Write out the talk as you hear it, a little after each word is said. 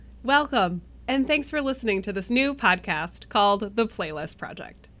Welcome, and thanks for listening to this new podcast called The Playlist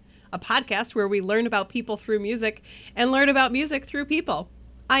Project, a podcast where we learn about people through music and learn about music through people.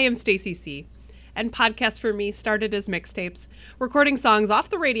 I am Stacy C., and podcasts for me started as mixtapes, recording songs off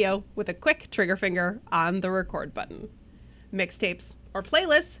the radio with a quick trigger finger on the record button. Mixtapes or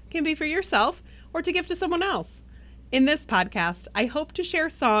playlists can be for yourself or to give to someone else. In this podcast, I hope to share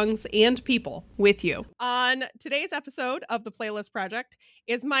songs and people with you. On today's episode of The Playlist Project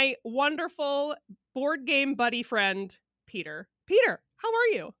is my wonderful board game buddy friend, Peter. Peter, how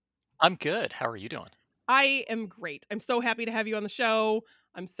are you? I'm good. How are you doing? I am great. I'm so happy to have you on the show.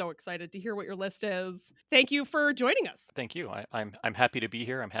 I'm so excited to hear what your list is. Thank you for joining us. Thank you. I'm happy to be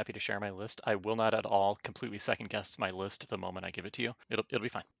here. I'm happy to share my list. I will not at all completely second guess my list the moment I give it to you. It'll be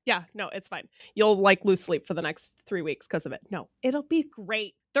fine. Yeah, no, it's fine. You'll lose sleep for the next 3 weeks because of it. No, it'll be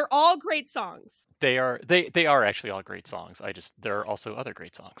great. They're all great songs. They are actually all great songs. There are also other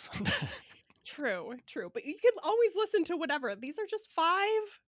great songs. True. But you can always listen to whatever. These are just 5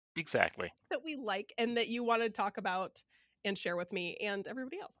 Exactly. that we like and that you want to talk about and share with me and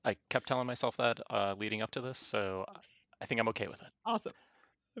everybody else. I kept telling myself that leading up to this, so I think I'm okay with it. Awesome.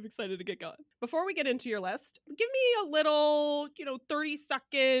 I'm excited to get going. Before we get into your list, give me a little,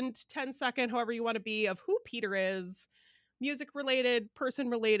 30-second, 10-second, however you want to be, of who Peter is, music related, person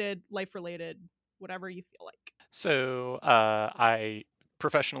related, life related, whatever you feel like. So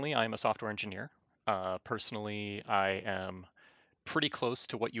professionally, I'm a software engineer. Personally, I am pretty close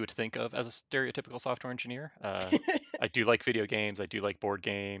to what you would think of as a stereotypical software engineer. I do like video games. I do like board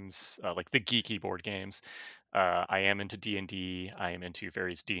games, like the geeky board games. I am into D&D. I am into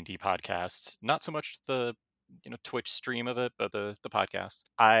various D&D podcasts. Not so much the Twitch stream of it, but the podcast.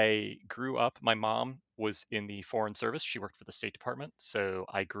 I grew up. My mom was in the foreign service. She worked for the State Department, so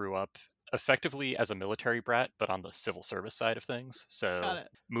I grew up effectively as a military brat, but on the civil service side of things. So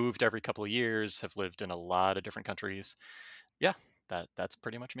moved every couple of years. Have lived in a lot of different countries. Yeah, that's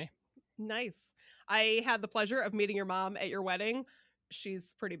pretty much me. Nice. I had the pleasure of meeting your mom at your wedding. She's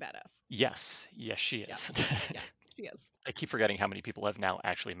pretty badass. Yes, she is. Yeah, she is. I keep forgetting how many people have now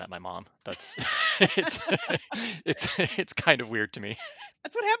actually met my mom. That's it's kind of weird to me.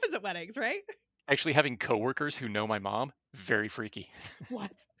 That's what happens at weddings, right? Actually, having coworkers who know my mom, very freaky.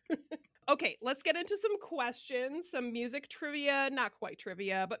 What? Okay, let's get into some questions, some music trivia, not quite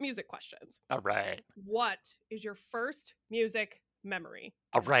trivia, but music questions. All right. What is your first music memory?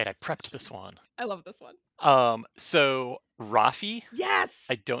 All right, I prepped this one. I love this one. So Rafi. Yes.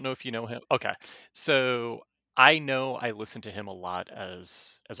 I don't know if you know him. Okay, so I know I listened to him a lot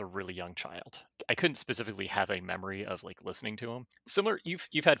as a really young child. I couldn't specifically have a memory of like listening to him. Similar,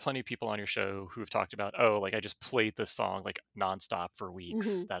 you've had plenty of people on your show who have talked about, I just played this song like nonstop for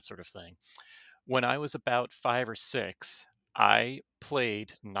weeks, that sort of thing. When I was about 5 or 6, I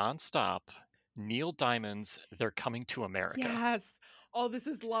played nonstop Neil Diamond's "They're Coming to America." Yes. Oh, this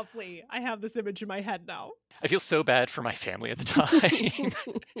is lovely. I have this image in my head now. I feel so bad for my family at the time.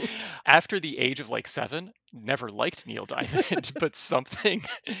 After the age of like 7, never liked Neil Diamond, but something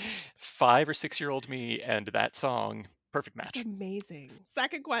 5 or 6-year-old me and that song, perfect match. That's amazing.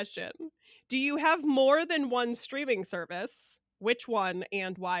 Second question. Do you have more than one streaming service? Which one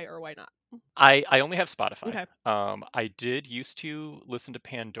and why or why not? I only have Spotify. Okay. I did used to listen to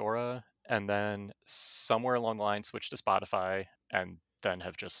Pandora and then somewhere along the line switched to Spotify and then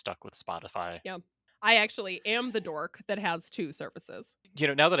have just stuck with Spotify. Yeah. I actually am the dork that has 2 services.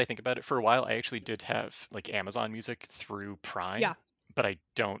 Now that I think about it, for a while I actually did have like Amazon Music through Prime. Yeah. But I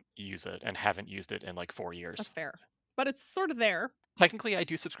don't use it and haven't used it in like 4 years. That's fair. But it's sort of there. Technically, I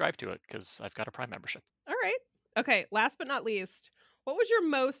do subscribe to it because I've got a Prime membership. All right. Okay, last but not least, what was your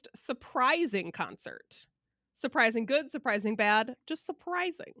most surprising concert? Surprising good, surprising bad, just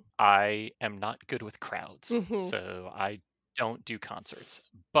surprising. I am not good with crowds, so I don't do concerts,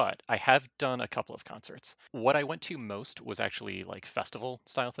 but I have done a couple of concerts. What I went to most was actually like festival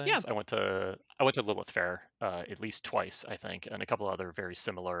style things. Yeah. I went to Lilith Fair at least twice, I think, and a couple other very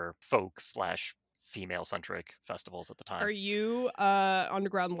similar folk/female centric festivals at the time. Are you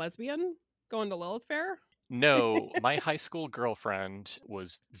underground lesbian going to Lilith Fair? No, my high school girlfriend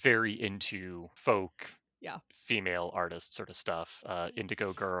was very into folk, female artist sort of stuff,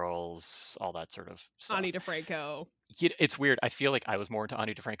 Indigo Girls, all that sort of stuff. Ani DeFranco. It's weird. I feel like I was more into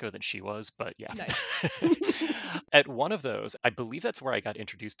Ani DeFranco than she was, but yeah. Nice. At one of those, I believe that's where I got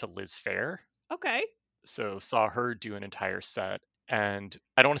introduced to Liz Phair. Okay. So saw her do an entire set. And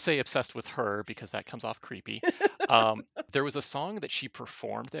I don't want to say obsessed with her because that comes off creepy. Um, there was a song that she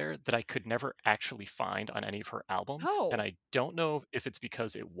performed there that I could never actually find on any of her albums, and Oh, I don't know if it's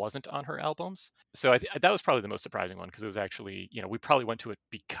because it wasn't on her albums. So that was probably the most surprising one because it was actually, we probably went to it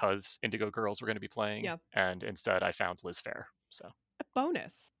because Indigo Girls were going to be playing, yeah. and instead I found Liz Phair. So A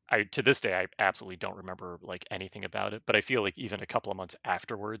bonus. I to this day I absolutely don't remember like anything about it, but I feel like even a couple of months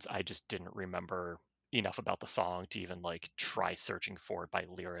afterwards, I just didn't remember enough about the song to even like try searching for it by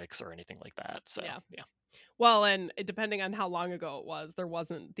lyrics or anything like that. So Yeah. yeah. Well, and depending on how long ago it was, there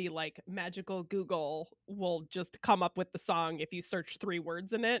wasn't the like magical Google will just come up with the song if you search 3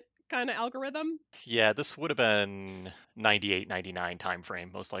 words in it kind of algorithm. Yeah, this would have been 98, 99 time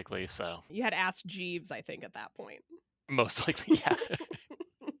frame most likely, so You had Ask Jeeves, I think, at that point. most likely, yeah.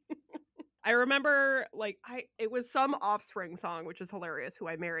 I remember like it was some Offspring song, which is hilarious, who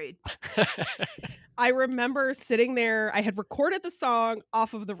I married. I remember sitting there, I had recorded the song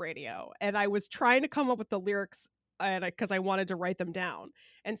off of the radio and I was trying to come up with the lyrics and because I wanted to write them down.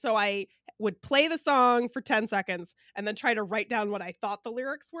 And so I would play the song for 10 seconds and then try to write down what I thought the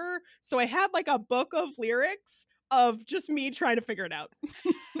lyrics were. So I had like a book of lyrics of just me trying to figure it out.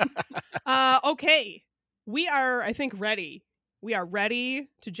 Okay. We are, I think, ready. We are ready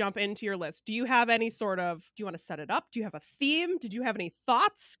to jump into your list. Do you have any sort of, do you want to set it up? Do you have a theme? Did you have any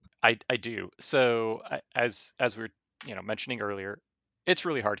thoughts? I do. So as we were mentioning earlier, it's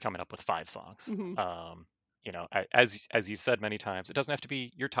really hard coming up with 5 songs. Hmm. As you've said many times, it doesn't have to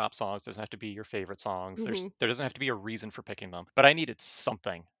be your top songs, doesn't have to be your favorite songs. Hmm. There doesn't have to be a reason for picking them, but I needed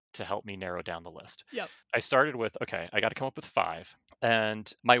something to help me narrow down the list. Yep. I started with, okay, I got to come up with 5.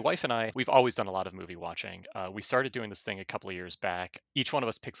 And my wife and I, we've always done a lot of movie watching. We started doing this thing a couple of years back. Each one of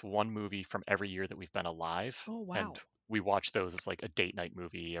us picks one movie from every year that we've been alive. Oh, wow. And we watch those as like a date night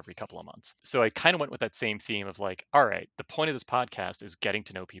movie every couple of months. So I kind of went with that same theme of like, all right, the point of this podcast is getting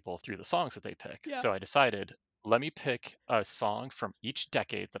to know people through the songs that they pick. Yeah. So I decided, let me pick a song from each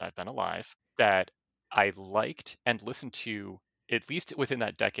decade that I've been alive that I liked and listened to at least within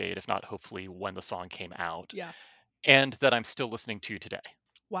that decade, if not hopefully when the song came out, Yeah. and that I'm still listening to today.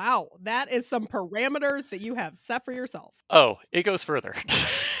 Wow. That is some parameters that you have set for yourself. Oh, it goes further.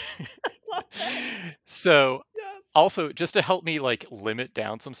 Love that. So Yes. also, just to help me like limit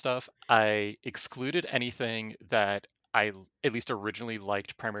down some stuff, I excluded anything that I at least originally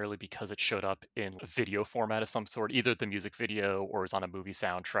liked primarily because it showed up in a video format of some sort, either the music video or was on a movie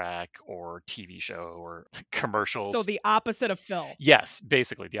soundtrack or TV show or So commercials. the opposite of Phil. Yes,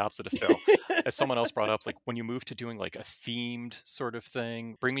 basically the opposite of Phil. As someone else brought up, like when you move to doing like a themed sort of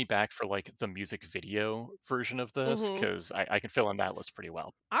thing, bring me back for like the music video version of this Mhm. because I can fill in that list pretty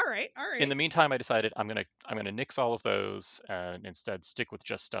well. All right. All In right. the meantime, I decided I'm gonna nix all of those and instead stick with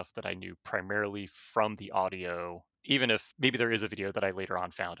just stuff that I knew primarily from the audio. Even if maybe there is a video that I later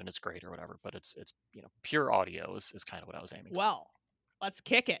on found and it's great or whatever, but it's pure audio is kind of what I was aiming for. Well, let's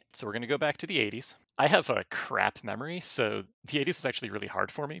kick it. So we're gonna go back to the 80s. I have a crap memory, so the 80s was actually really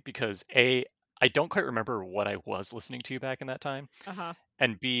hard for me because I don't quite remember what I was listening to back in that time, Uh-huh.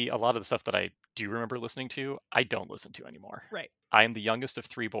 and B, a lot of the stuff that I do remember listening to, I don't listen to anymore. Right. I am the youngest of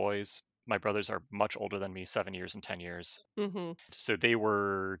 3 boys. My brothers are much older than me, 7 years and 10 years. Mm-hmm. So they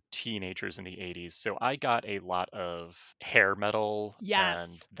were teenagers in the 80s. So I got a lot of hair metal and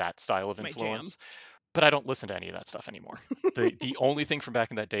Yes. that style of That's my jam. influence. But I don't listen to any of that stuff anymore. The only thing from back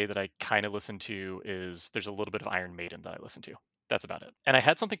in that day that I kind of listen to is there's a little bit of Iron Maiden that I listen to. That's about it. And I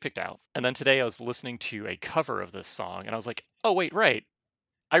had something picked out. And then today I was listening to a cover of this song and I was like, "Oh, wait, right.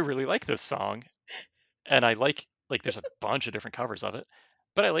 I really like this song." And I like there's a bunch of different covers of it,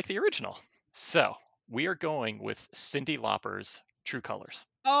 but I like the original. So, we are going with Cyndi Lauper's True Colors.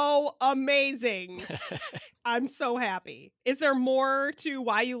 Oh, amazing. I'm so happy. Is there more to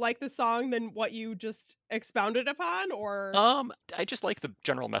why you like the song than what you just expounded upon or I just like the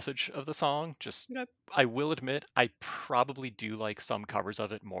general message of the song. Just Okay. I will admit I probably do like some covers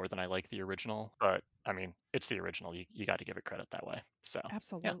of it more than I like the original, but I mean, it's the original. You got to give it credit that way. So, yeah.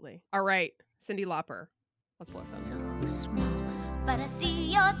 Absolutely. All right, Cyndi Lauper. Let's listen. So small, but I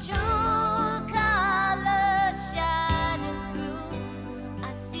see your true colors shining through.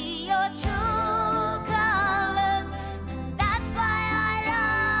 I see your true colors, and that's why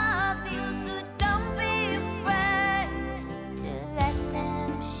I love you. So don't be afraid to let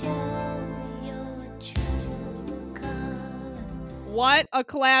them show your true colors. What a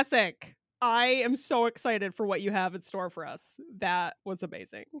classic. I am so excited for what you have in store for us. That was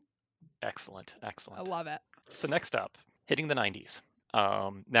amazing. Excellent. I Excellent. love it. So next up, hitting the 90s.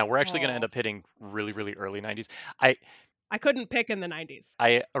 Now we're actually going to end Oh. up hitting really, really early 90s. I couldn't pick in the 90s.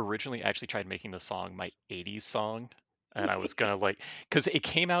 I originally actually tried making the song my 80s song, And I was gonna like, because it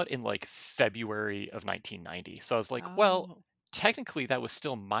came out in like February of 1990. So I was like, well, Oh. technically that was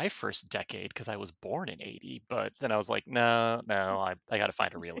still my first decade because I was born in 80. But then I was like, no, I got to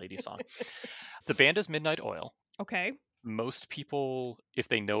find a real 80s song. The band is Midnight Oil. Okay. Most people, if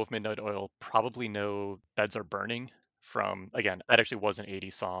they know of Midnight Oil, probably know Beds Are Burning from, again, that actually was an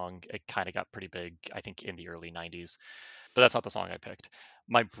 80s song. It kind of got pretty big, I think, in the early 90s. But that's not the song I picked.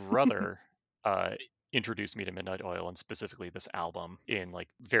 My brother uh, introduced me to Midnight Oil and specifically this album in like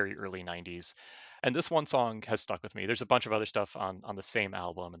very early 90s. And this one song has stuck with me. There's a bunch of other stuff on the same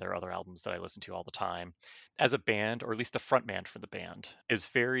album, and there are other albums that I listen to all the time. As a band, or at least the frontman for the band, is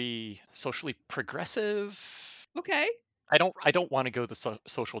very socially progressive. Okay. I don't want to go the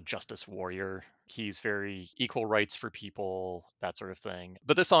social justice warrior. He's very equal rights for people, that sort of thing.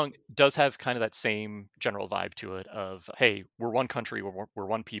 But this song does have kind of that same general vibe to it of, hey, we're one country, we're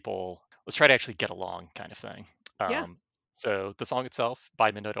one people. Let's try to actually get along, kind of thing. Yeah. So the song itself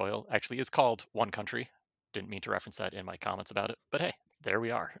by Midnight Oil actually is called One Country. Didn't mean to reference that in my comments about it, but hey, there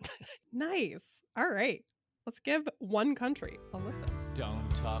we are. Nice. All right. Let's give One Country a listen. Don't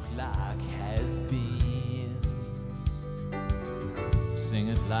talk like has-beens. Sing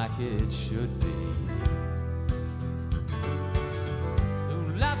it like it should be.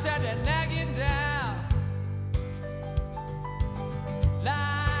 Who laughs at that nagging down?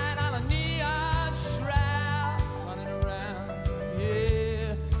 Lying on a neon shroud, running around.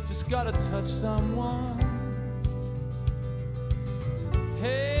 Yeah, just gotta touch someone.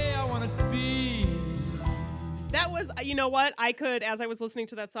 Hey, I wanna be. That was, you know what? I could, as I was listening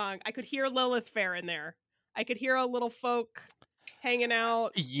to that song, I could hear Lilith Fair in there. I could hear a little folk hanging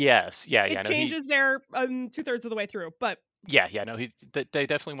out. Yes, yeah, It no, changes there 2/3 of the way through, but yeah, no, they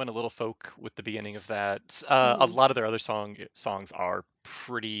definitely went a little folk with the beginning of that. A lot of their other songs are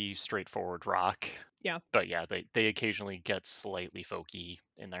pretty straightforward rock. Yeah. But yeah, they occasionally get slightly folky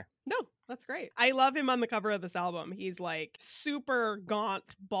in there. no, that's great. I love him on the cover of this album. He's like super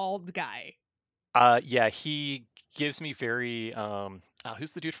gaunt, bald guy. Yeah, he gives me very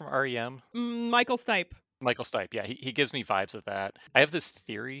who's the dude from REM? Michael Stipe. Michael Stipe. Yeah, he gives me vibes of that. I have this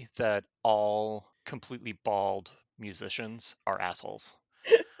theory that all completely bald musicians are assholes.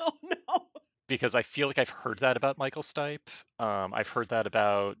 Oh no. Because I feel like I've heard that about Michael Stipe. I've heard that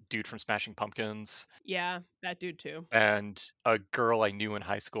about dude from Smashing Pumpkins. Yeah, that dude too. And a girl I knew in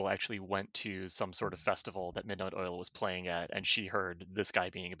high school actually went to some sort of festival that Midnight Oil was playing at, and she heard this guy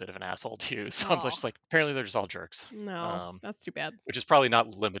being a bit of an asshole too. So I'm Aw. just like, apparently they're just all jerks. No, that's too bad. Which is probably not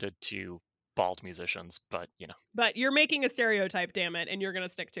limited to bald musicians, but you know. But you're making a stereotype, damn it, and you're gonna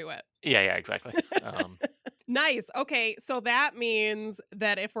stick to it. Yeah, exactly. Nice. Okay, so that means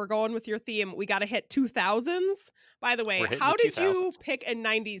that if we're going with your theme, we got to hit 2000s. By the way, We're hitting how the did you 2000s. pick a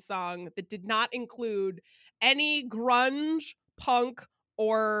 90s song that did not include any grunge, punk,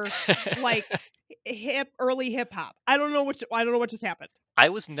 or like early hip hop? I don't know what just happened. I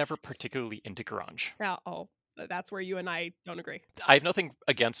was never particularly into grunge. Oh, that's where you and I don't agree. I have nothing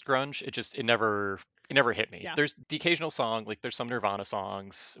against grunge. It never hit me. Yeah. There's the occasional song, like there's some Nirvana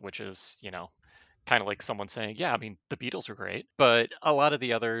songs, which is, you know, kind of like someone saying, yeah, I mean, the Beatles were great. But a lot of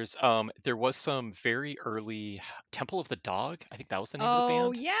the others, there was some very early Temple of the Dog. I think that was the name of the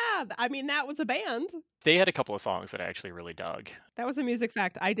Oh, band. yeah. I mean, that was a band. They had a couple of songs that I actually really dug. That was a music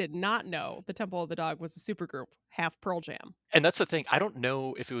fact I did not know. The Temple of the Dog was a supergroup, half Pearl Jam. And that's the thing. I don't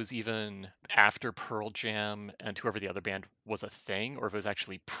know if it was even after Pearl Jam and whoever the other band was a thing, or if it was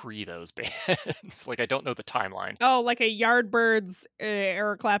actually pre those bands. Like, I don't know the timeline. Oh, like a Yardbirds,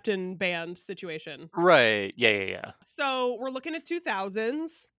 Eric Clapton band situation. Right. Yeah. So we're looking at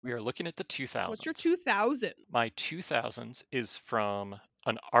 2000s. We are looking at the 2000s. What's your 2000? My 2000s is from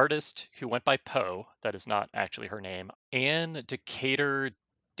an artist who went by Poe. That is not actually her name. Anne Decatur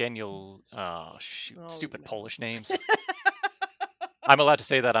Daniel. Oh, shoot. Oh, Stupid no. Polish names. I'm allowed to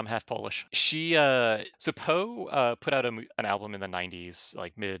say that I'm half Polish. So Poe put out an album in the 90s,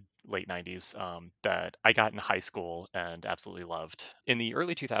 like late 90s, that I got in high school and absolutely loved. In the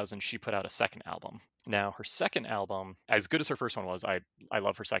early 2000s, she put out a second album. Now, her second album, as good as her first one was, I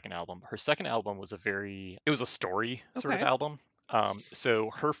love her second album. Her second album was it was a story sort of Okay. album. So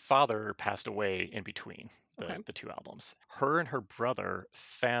her father passed away in between the two albums. Her and her brother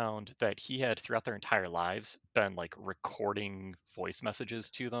found that he had throughout their entire lives been like recording voice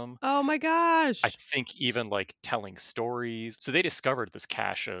messages to them. Oh my gosh. I think even like telling stories. So they discovered this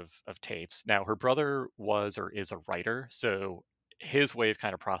cache of tapes. Now her brother was or is a writer, so his way of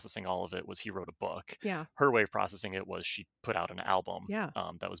kind of processing all of it was he wrote a book. Yeah. Her way of processing it was she put out an album. Yeah.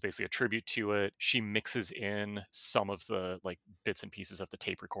 That was basically a tribute to it. She mixes in some of the like bits and pieces of the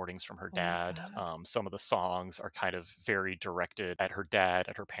tape recordings from her Oh my dad. God. Some of the songs are kind of very directed at her dad,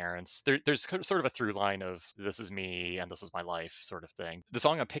 at her parents. There's sort of a through line of this is me and this is my life sort of thing. The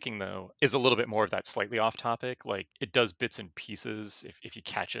song I'm picking though is a little bit more of that slightly off topic. Like it does bits and pieces if you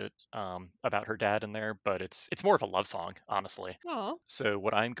catch it about her dad in there, but it's more of a love song, honestly. Oh, So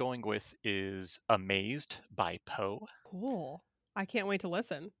what I'm going with is Amazed by Poe. cool. I can't wait to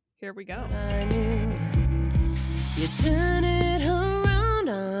listen. Here we go. I knew you turn it around,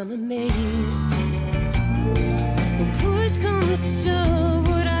 I'm amazed. When push comes to shove,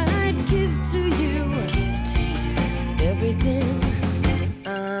 what I'd give to you, everything,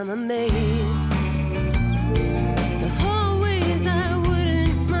 I'm amazed. The hallways I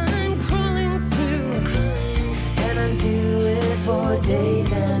wouldn't mind crawling through, and I'd do it for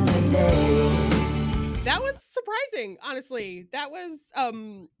days and for days. That was surprising, honestly. That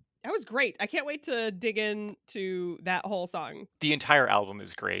was great. I can't wait to dig into that whole song. The entire album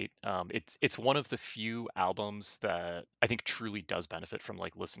is great. It's one of the few albums that I think truly does benefit from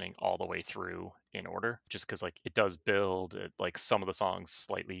like listening all the way through in order, just because like it does build. Like some of the songs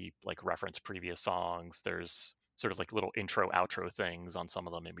slightly like reference previous songs. There's sort of like little intro outro things on some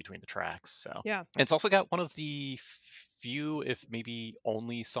of them in between the tracks. So Yeah. And it's also got one of the few, if maybe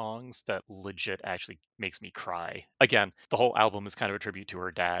only, songs that legit actually makes me cry. Again, the whole album is kind of a tribute to her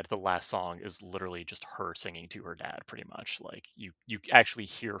dad. The last song is literally just her singing to her dad, pretty much. Like you actually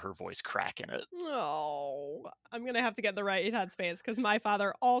hear her voice crack in it. Oh, I'm going to have to get in the right headspace because my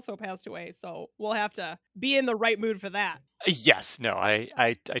father also passed away. So we'll have to be in the right mood for that. Yes, no,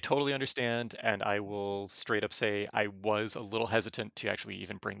 I totally understand, and I will straight up say I was a little hesitant to actually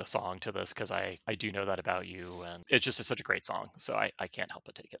even bring the song to this because I do know that about you, and it's just such a great song, so I can't help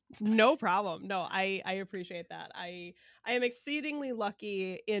but take it. No problem. No, I appreciate that. I am exceedingly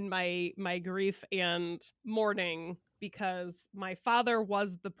lucky in my grief and mourning because my father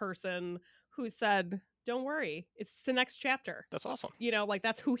was the person who said, "Don't worry, it's the next chapter." That's awesome. You know, like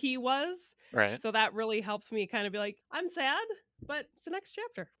that's who he was. Right. So that really helps me kind of be like, I'm sad, but it's the next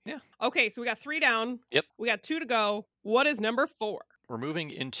chapter. Yeah. Okay, so we got 3 down. Yep. We got 2 to go. What is number 4? We're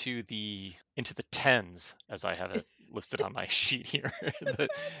moving into the tens, as I have it listed on my sheet here.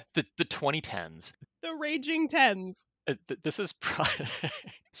 the 2010s. The Raging Tens. This is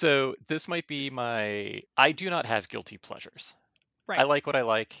so this might be I do not have guilty pleasures. Right. I like what I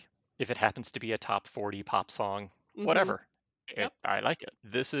like. If it happens to be a top 40 pop song, Mhm. whatever. Yep. I like it.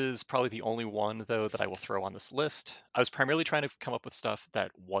 This is probably the only one, though, that I will throw on this list. I was primarily trying to come up with stuff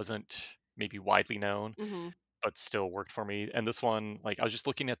that wasn't maybe widely known, Mhm. but still worked for me. And this one, like, I was just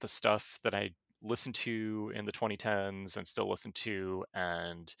looking at the stuff that I listened to in the 2010s and still listen to,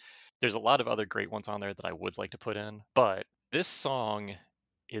 and there's a lot of other great ones on there that I would like to put in. But this song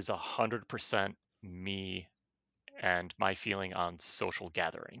is 100% me and my feeling on social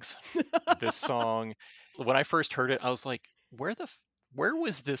gatherings. This song, when I first heard it, I was like, where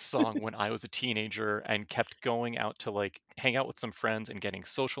was this song when I was a teenager and kept going out to like hang out with some friends and getting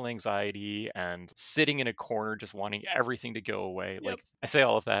social anxiety and sitting in a corner just wanting everything to go away? Yep. Like I say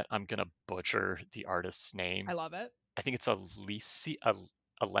all of that, I'm gonna butcher the artist's name. I love it. I think it's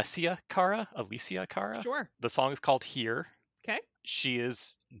Alessia Cara. Sure. The song is called Here. Okay. She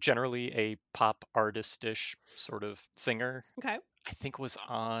is generally a pop artistish sort of singer. Okay. I think was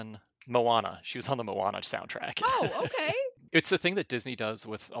on Moana. She was on the Moana soundtrack. Oh, okay. It's the thing that Disney does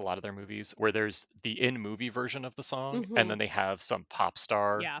with a lot of their movies where there's the in-movie version of the song Mhm. and then they have some pop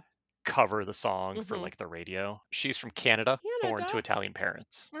star Yeah. cover the song for Mhm. like the radio. She's from Canada, born Canada. to Italian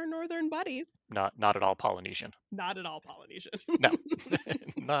parents. Our northern buddies. Not at all Polynesian. Not at all Polynesian. No.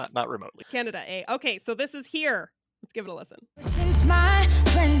 not remotely. Canada, eh? Okay, so this is Here. Let's give it a listen. Since my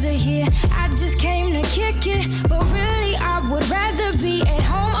friends are here, I just came to kick it. But really, I would rather be at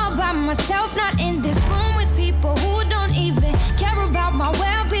home all by myself, not in this room with people who don't even care about my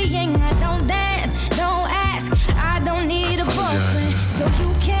well-being. I don't dance, don't ask, I don't need a boyfriend. So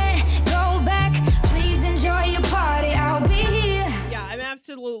you can't go back, please enjoy your party, I'll be here. Yeah, I'm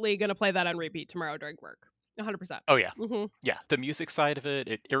absolutely going to play that on repeat tomorrow during work. 100%. Oh yeah. Mm-hmm. Yeah, the music side of it,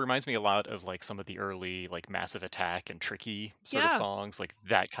 it reminds me a lot of like some of the early like Massive Attack and Tricky sort of Yeah. songs, like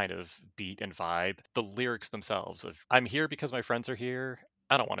that kind of beat and vibe. The lyrics themselves of I'm here because my friends are here.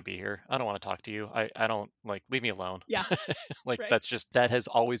 I don't want to be here. I don't want to talk to you. I don't like leave me alone. Yeah. Like Right. that's just that has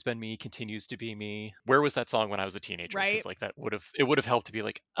always been me, continues to be me. Where was that song when I was a teenager? 'Cause, Right. like that would have helped to be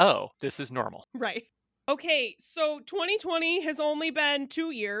like, oh, this is normal. Right. Okay, so 2020 has only been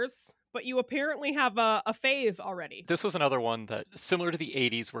 2 years, but you apparently have a fave already. This was another one that, similar to the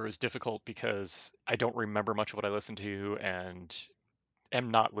 80s, where it was difficult because I don't remember much of what I listened to and am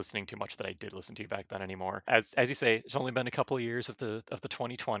not listening to much that I did listen to back then anymore. As you say, it's only been a couple of years of the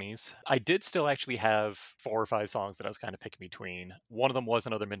 2020s. I did still actually have 4 or 5 songs that I was kind of picking between. One of them was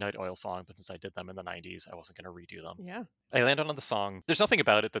another Midnight Oil song, but since I did them in the 90s, I wasn't going to redo them. Yeah. I landed on the song. There's nothing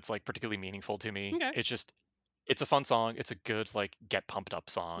about it that's like particularly meaningful to me. Okay. It's a fun song. It's a good like get pumped up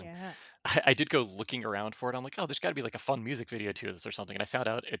song. Yeah. I did go looking around for it. I'm like, oh, there's got to be like a fun music video to this or something. And I found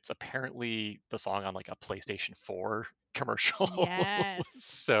out it's apparently the song on like a PlayStation 4 commercial. Yes.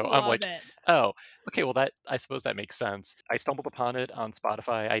 So I'm Love like, it. oh, okay, well I suppose that makes sense. I stumbled upon it on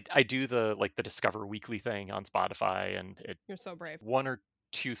Spotify. I do the Discover Weekly thing on Spotify, and You're so brave. 1 or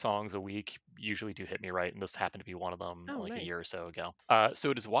 2 songs a week usually do hit me right, and this happened to be one of them Oh, like nice. a year or so ago. So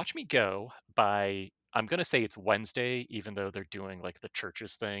it is Watch Me Go by, I'm going to say it's Wednesday, even though they're doing like the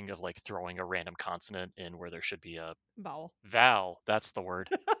church's thing of like throwing a random consonant in where there should be a Vowel. vowel. That's the word.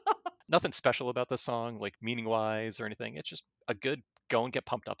 Nothing special about this song, like meaning wise or anything. It's just a good go and get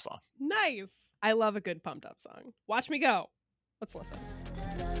pumped up song. Nice. I love a good pumped up song. Watch Me Go. Let's listen.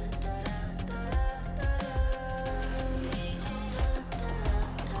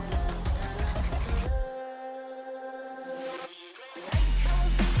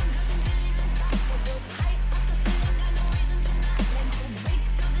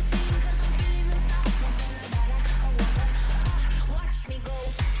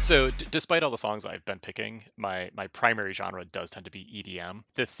 So despite all the songs I've been picking, my primary genre does tend to be EDM.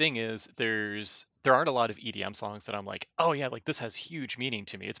 The thing is, there aren't a lot of EDM songs that I'm like, oh yeah, like this has huge meaning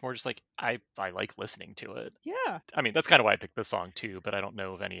to me. It's more just like I like listening to it. Yeah. I mean, that's kind of why I picked this song too, but I don't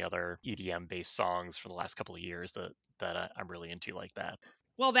know of any other EDM based songs for the last couple of years that I'm really into like that.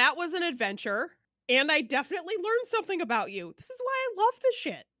 Well, that was an adventure, and I definitely learned something about you. This is why I love this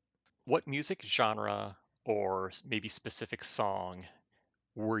shit. What music genre or maybe specific song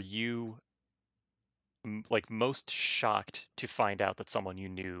were you like most shocked to find out that someone you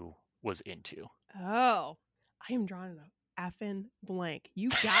knew was into? Oh, I am drawing a effing blank. You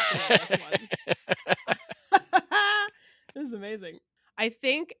got me on this one. This is amazing. I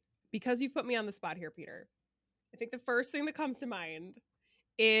think because you put me on the spot here, Peter, I think the first thing that comes to mind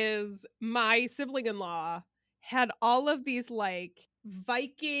is my sibling-in-law had all of these like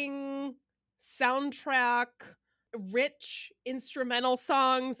Viking soundtrack rich instrumental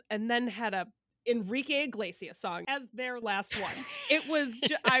songs, and then had a Enrique Iglesias song as their last one. It was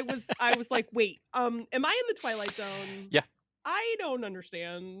I was like, wait, am I in the Twilight Zone? Yeah. I don't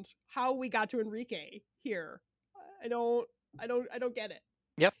understand how we got to Enrique here. I don't get it.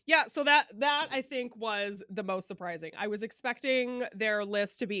 Yep. Yeah, so that I think was the most surprising. I was expecting their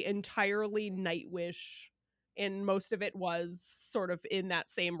list to be entirely Nightwish, and most of it was sort of in that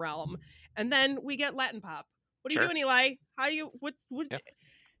same realm. And then we get Latin pop. What are you doing, Eli? How you what Yep.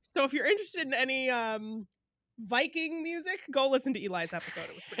 So if you're interested in any Viking music, go listen to Eli's episode.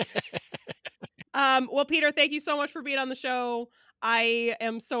 It was pretty good. Well, Peter, thank you so much for being on the show. I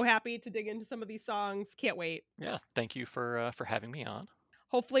am so happy to dig into some of these songs. Can't wait. Yeah, thank you for having me on.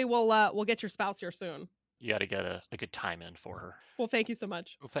 Hopefully we'll get your spouse here soon. You got to get a good time in for her. Well, thank you so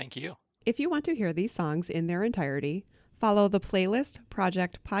much. Well, thank you. If you want to hear these songs in their entirety, follow the Playlist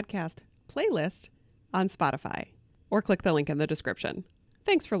Project podcast playlist on Spotify or click the link in the description.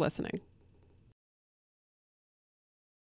 Thanks for listening.